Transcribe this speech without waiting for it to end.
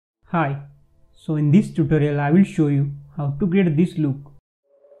Hi, so in this tutorial I will show you how to create this look.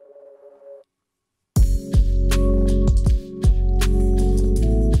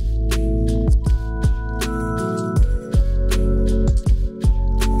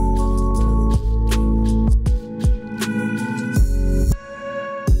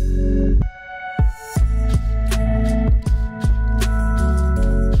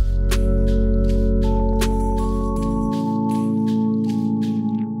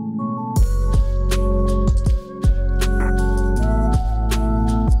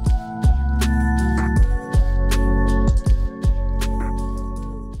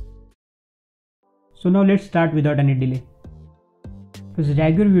 So now let's start without any delay. First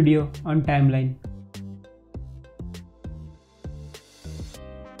drag your video on timeline.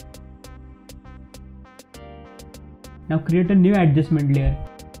 Now create a new adjustment layer.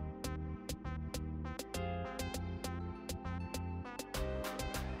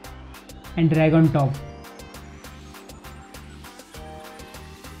 And drag on top.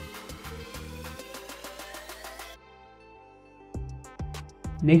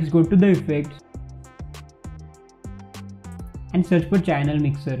 Next go to the effects and search for channel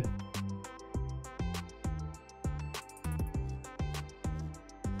mixer.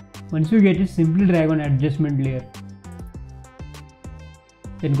 Once you get it, simply drag on adjustment layer.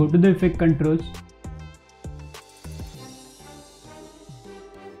 Then go to the effect controls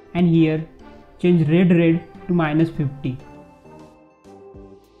and here change red to -50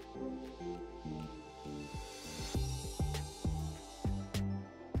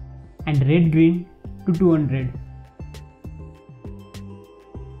 and red green to 200.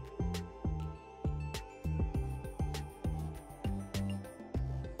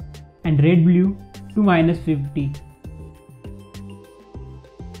 And red blue to -50.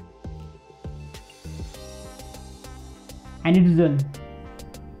 And it's done.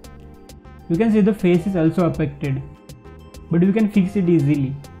 You can see the face is also affected, but you can fix it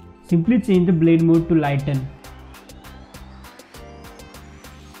easily. Simply change the blade mode to lighten.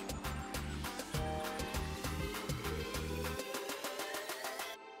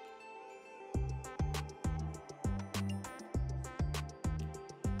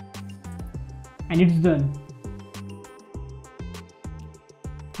 And it's done.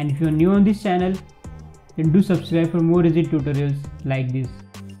 And if you are new on this channel, then do subscribe for more easy tutorials like this.